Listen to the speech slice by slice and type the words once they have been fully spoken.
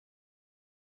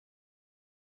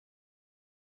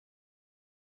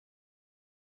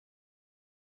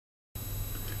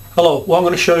Hello, what I'm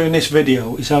going to show you in this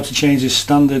video is how to change this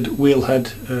standard wheelhead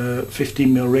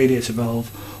 15mm radiator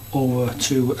valve over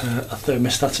to a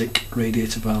thermostatic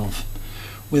radiator valve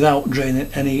without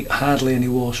draining hardly any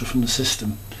water from the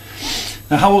system.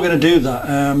 Now how we're going to do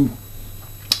that,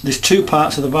 there's two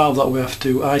parts of the valve that we have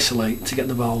to isolate to get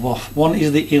the valve off. One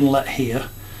is the inlet here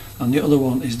and the other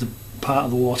one is the part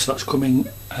of the water that's coming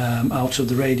out of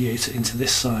the radiator into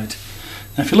this side.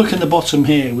 Now if you look in the bottom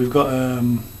here, we've got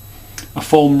a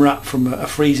foam wrap from a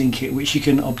freezing kit which you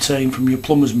can obtain from your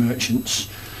plumbers merchants.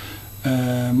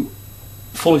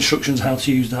 Full instructions how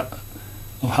to use that,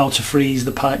 or how to freeze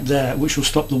the pipe there, which will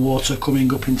stop the water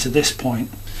coming up into this point.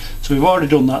 So we've already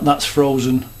done that, that's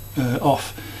frozen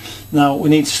off. Now we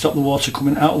need to stop the water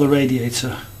coming out of the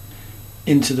radiator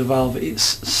into the valve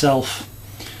itself.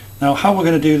 Now how we're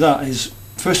going to do that is,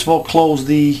 first of all, close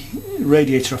the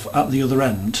radiator off at the other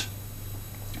end.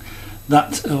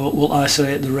 That will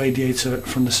isolate the radiator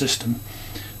from the system.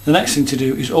 The next thing to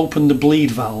do is open the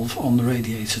bleed valve on the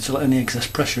radiator to let any excess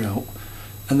pressure out,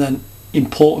 and then,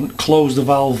 important, close the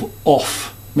valve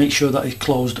off, make sure that it's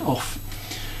closed off.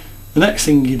 The next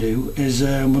thing you do is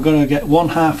we're going to get one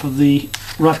half of the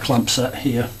rad clamp set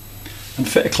here and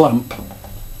fit a clamp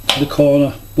to the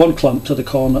corner, one clamp to the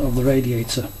corner of the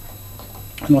radiator,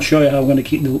 and I'll show you how I'm going to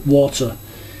keep the water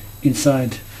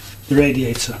inside the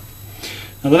radiator.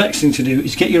 Now the next thing to do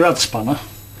is get your rad spanner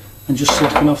and just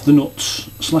slacken off the nuts,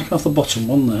 slacken off the bottom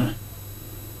one there.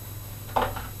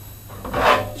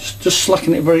 Just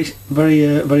slacken it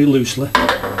very loosely,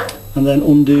 and then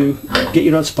undo. Get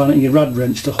your rad spanner and your rad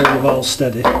wrench to hold the valve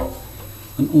steady,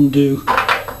 and undo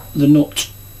the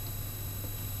nut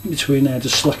between there.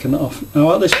 Just slacken it off.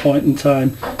 Now at this point in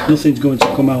time, nothing's going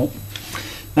to come out.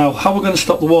 Now how we're going to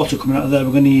stop the water coming out of there,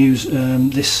 we're going to use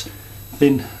this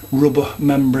thin rubber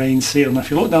membrane seal. Now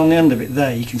if you look down the end of it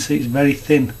there, you can see it's very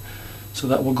thin, so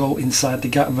that will go inside the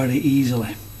gap very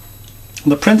easily.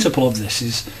 And the principle of this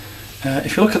is,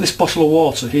 if you look at this bottle of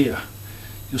water here,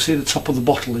 you'll see the top of the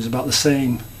bottle is about the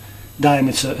same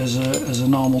diameter as a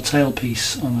normal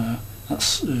tailpiece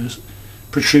that's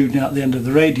protruding out the end of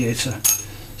the radiator.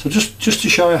 So just to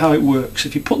show you how it works,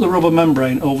 if you put the rubber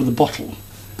membrane over the bottle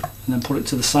and then put it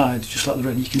to the side, just like the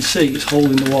red, you can see it's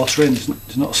holding the water in.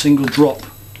 There's not a single drop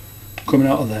coming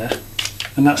out of there,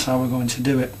 and that's how we're going to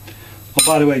do it. Oh,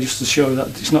 by the way, just to show you that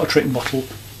it's not a trick bottle,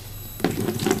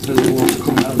 there's the water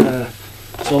coming out of there.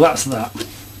 So that's that.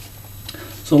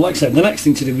 So like I said, the next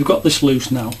thing to do, we've got this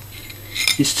loose now,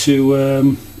 is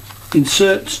to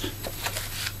insert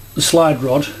the slide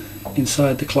rod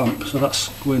inside the clamp. So that's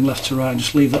going left to right,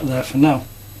 just leave that there for now.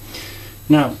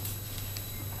 Now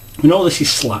we know this is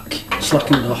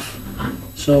slackened off,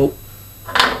 so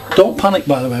don't panic,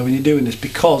 by the way, when you're doing this,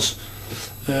 because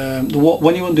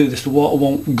when you undo this, the water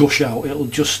won't gush out. It'll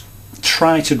just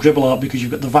try to dribble out because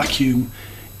you've got the vacuum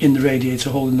in the radiator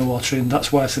holding the water in.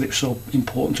 That's why I said it's so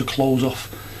important to close off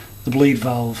the bleed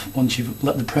valve once you've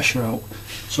let the pressure out.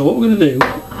 So what we're going to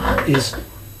do is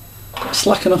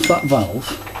slacken off that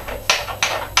valve,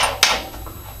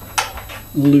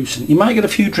 loosen. You might get a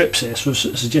few drips here, so I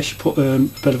suggest you put a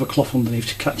bit of a cloth underneath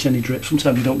to catch any drips.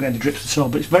 Sometimes you don't get any drips at all,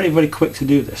 but it's very quick to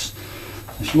do this.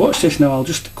 If you watch this now, I'll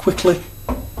just quickly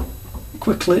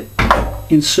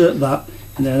insert that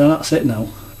in there, and that's it now.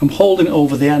 I'm holding it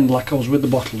over the end like I was with the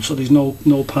bottle, so there's no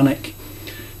panic.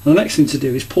 And the next thing to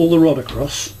do is pull the rod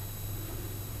across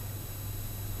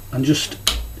and just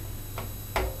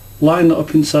line that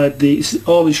up inside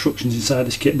all instructions inside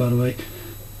this kit, by the way.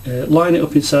 Line it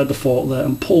up inside the fork there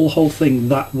and pull the whole thing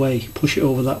that way, push it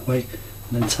over that way,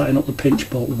 and then tighten up the pinch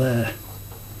bolt there.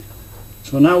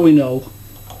 So now we know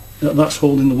that that's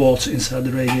holding the water inside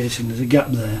the radiator, and there's a gap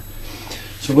there.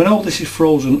 So we know this is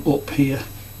frozen up here,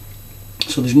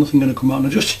 so there's nothing going to come out. Now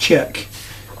just to check,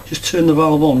 just turn the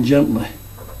valve on gently.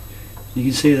 You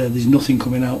can see there's nothing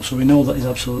coming out, so we know that is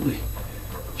absolutely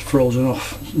frozen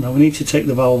off. Now we need to take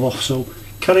the valve off, so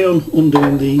carry on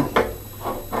undoing the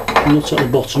nut at the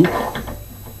bottom.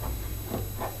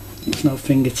 It's now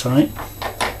finger tight,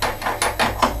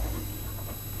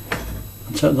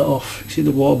 and take that off. You see the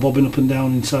water bobbing up and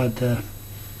down inside there.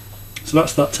 So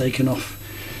that's that taken off.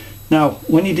 Now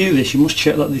when you do this, you must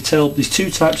check that there's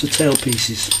two types of tail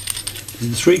pieces.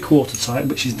 There's the 3/4 type,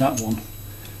 which is that one,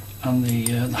 and the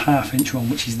 1/2 inch one,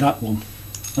 which is that one.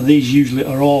 And these usually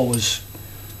are always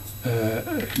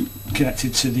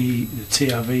connected to the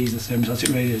TRVs, the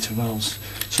thermostatic radiator valves,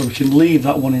 so we can leave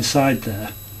that one inside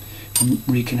there and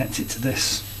reconnect it to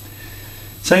this.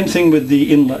 Same thing with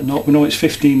the inlet nut. We know it's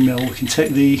 15mm. We can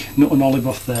take the nut and olive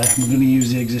off there, and we're going to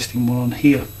use the existing one on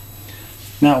here.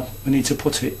 Now we need to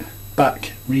put it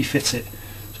back, refit it.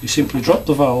 So you simply drop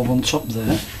the valve on top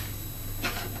there,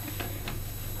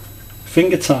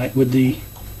 finger tight with the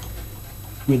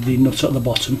nut at the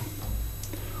bottom.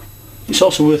 It's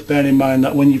also worth bearing in mind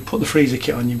that when you put the freezer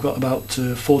kit on, you've got about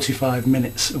 45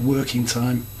 minutes of working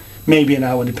time, maybe an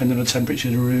hour depending on the temperature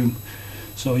of the room.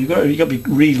 So you've got to be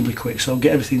reasonably quick. So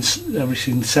get everything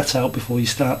set out before you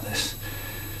start this.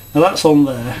 Now that's on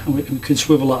there, and we can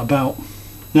swivel that about.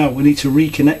 Now we need to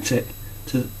reconnect it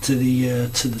to the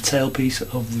tailpiece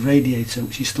of the radiator,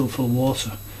 which is still full of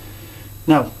water.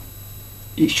 Now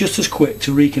it's just as quick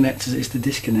to reconnect as it is to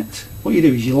disconnect. What you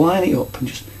do is you line it up and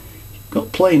just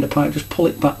got play in the pipe, just pull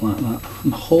it back like that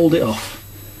and hold it off.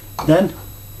 Then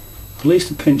release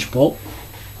the pinch bolt,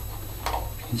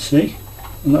 you can see,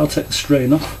 and that'll take the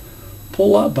strain off.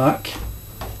 Pull that back,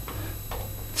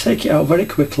 take it out very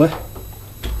quickly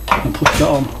and push that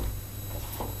on.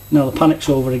 Now the panic's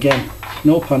over again.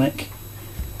 No panic,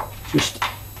 just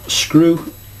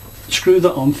screw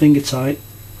that on finger tight,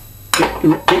 get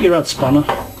your rad spanner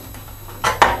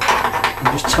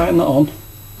and just tighten that on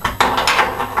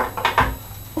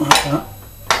like that.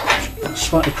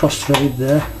 Slightly cross threaded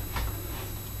there.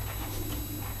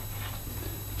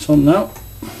 It's on now.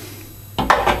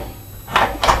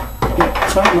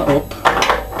 Tighten that up.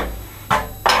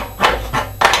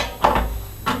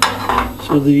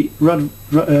 So the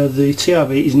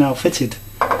TRV is now fitted.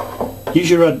 Use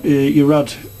your rad,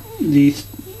 the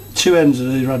two ends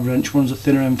of the rad wrench. One's a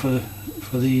thinner end for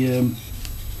the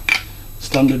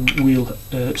standard wheel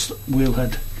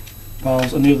head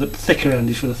valves, and the other thicker end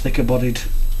is for the thicker bodied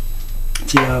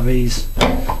TRVs.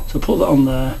 So put that on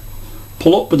there,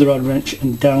 pull up with the rad wrench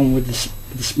and down with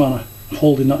the spanner,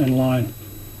 holding that in line.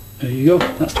 There you go,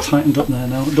 that's tightened up there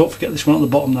now. Don't forget this one at the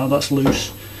bottom now, that's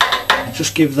loose.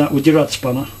 Just give that with your rad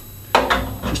spanner,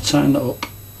 just tighten that up,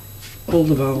 hold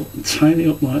the valve and tighten it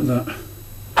up like that.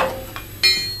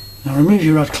 Now remove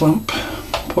your rad clamp,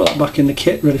 put that back in the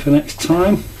kit ready for next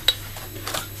time.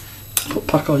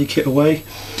 Pack all your kit away.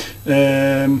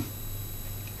 Now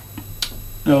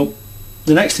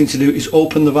the next thing to do is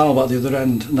open the valve at the other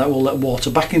end, and that will let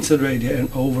water back into the radiator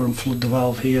and over and flood the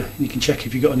valve here. You can check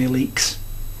if you've got any leaks.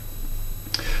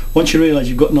 Once you realise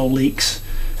you've got no leaks,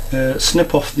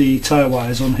 snip off the tyre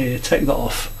wires on here, take that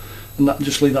off, and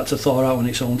just leave that to thaw out on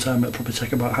its own time. It'll probably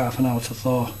take about half an hour to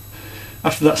thaw.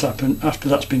 After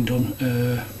that's been done,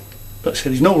 let's say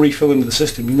there's no refilling of the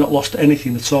system, you've not lost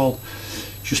anything at all.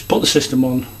 Just put the system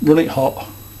on, run it hot,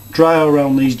 dry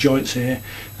around these joints here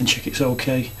and check it's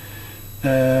okay.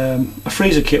 A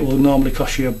freezer kit will normally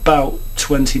cost you about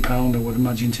 £20, I would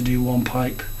imagine, to do one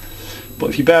pipe. But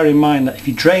if you bear in mind that if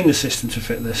you drain the system to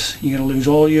fit this, you're going to lose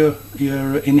all your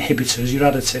inhibitors, your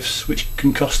additives, which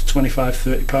can cost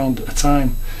 £25–30 at a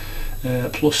time.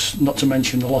 Plus, not to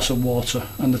mention the loss of water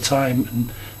and the time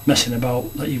and messing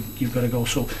about that you've got to go.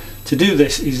 So to do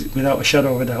this is, without a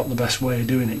shadow of a doubt, the best way of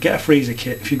doing it. Get a freezer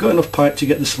kit. If you've got enough pipe to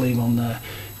get the sleeve on there,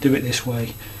 do it this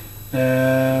way.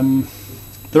 The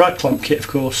rad clamp kit, of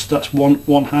course, that's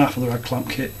one half of the rad clamp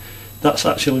kit. That's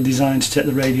actually designed to take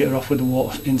the radiator off with the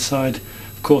water inside.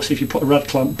 Of course, if you put a rad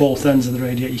clamp both ends of the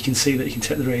radiator, you can see that you can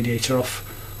take the radiator off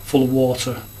full of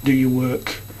water, do your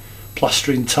work,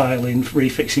 plastering, tiling,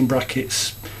 refixing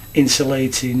brackets,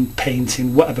 insulating,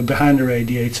 painting, whatever behind the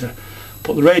radiator.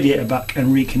 Put the radiator back and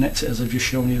reconnect it as I've just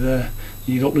shown you there.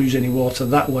 You don't lose any water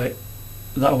that way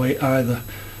either.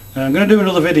 I'm going to do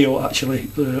another video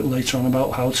actually later on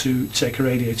about how to take a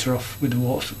radiator off with the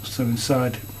water still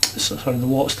inside. Sorry, the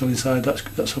water still inside.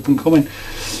 That's up and coming.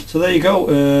 So there you go.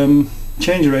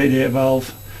 Change the radiator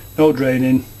valve. No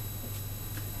draining.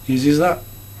 Easy as that.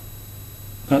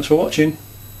 Thanks for watching.